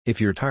If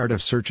you're tired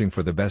of searching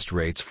for the best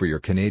rates for your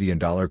Canadian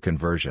dollar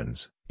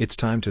conversions, it's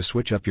time to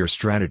switch up your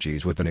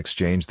strategies with an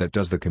exchange that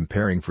does the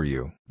comparing for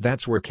you.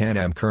 That's where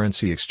Can-Am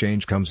Currency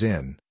Exchange comes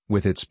in,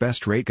 with its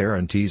best rate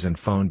guarantees and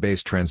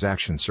phone-based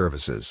transaction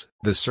services.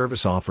 The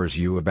service offers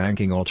you a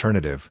banking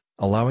alternative,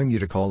 allowing you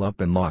to call up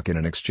and lock in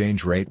an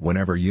exchange rate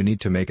whenever you need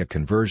to make a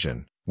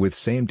conversion, with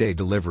same-day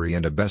delivery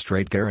and a best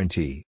rate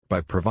guarantee. By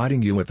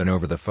providing you with an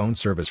over-the-phone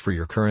service for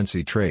your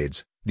currency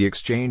trades, the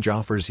exchange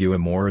offers you a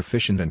more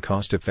efficient and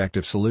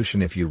cost-effective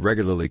solution if you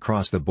regularly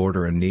cross the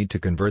border and need to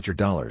convert your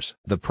dollars.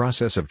 The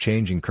process of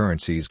changing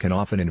currencies can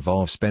often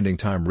involve spending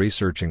time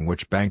researching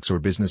which banks or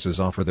businesses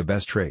offer the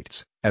best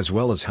rates, as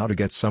well as how to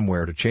get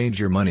somewhere to change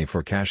your money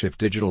for cash if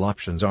digital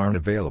options aren't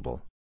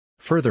available.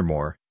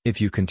 Furthermore,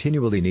 if you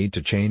continually need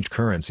to change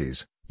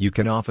currencies, you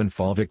can often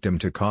fall victim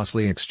to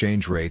costly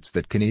exchange rates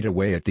that can eat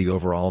away at the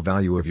overall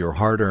value of your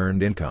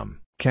hard-earned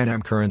income.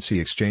 Can-Am Currency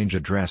Exchange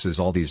addresses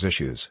all these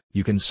issues.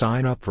 You can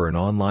sign up for an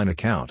online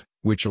account,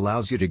 which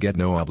allows you to get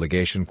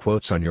no-obligation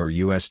quotes on your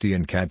USD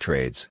and CAD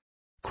trades.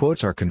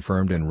 Quotes are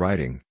confirmed in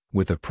writing,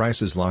 with the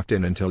prices locked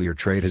in until your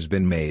trade has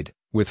been made,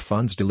 with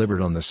funds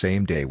delivered on the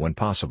same day when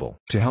possible.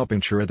 To help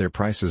ensure their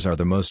prices are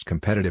the most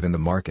competitive in the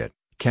market,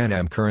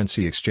 Can-Am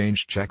Currency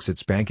Exchange checks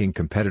its banking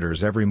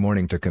competitors every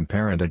morning to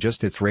compare and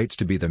adjust its rates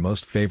to be the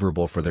most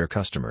favorable for their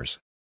customers.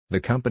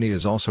 The company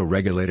is also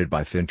regulated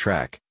by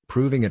FinTrack,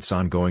 proving its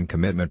ongoing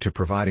commitment to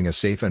providing a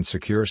safe and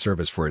secure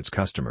service for its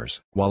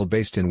customers. While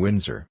based in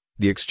Windsor,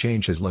 the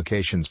exchange has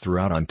locations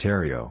throughout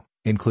Ontario,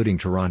 including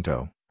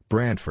Toronto,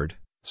 Brantford,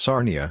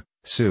 Sarnia,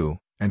 Sioux,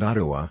 and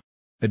Ottawa.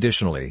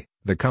 Additionally,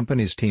 the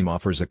company's team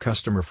offers a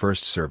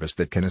customer-first service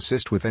that can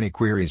assist with any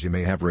queries you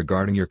may have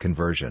regarding your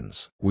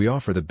conversions. We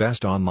offer the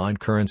best online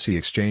currency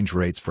exchange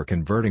rates for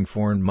converting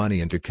foreign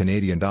money into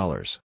Canadian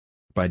dollars.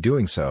 By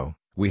doing so,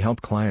 we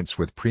help clients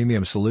with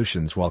premium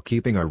solutions while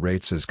keeping our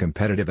rates as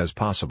competitive as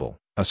possible,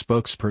 a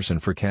spokesperson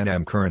for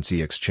Can-Am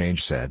Currency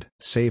Exchange said.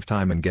 Save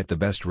time and get the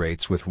best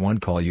rates with one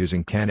call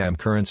using Can-Am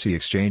Currency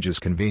Exchange's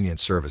convenient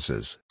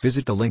services.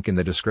 Visit the link in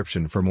the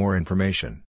description for more information.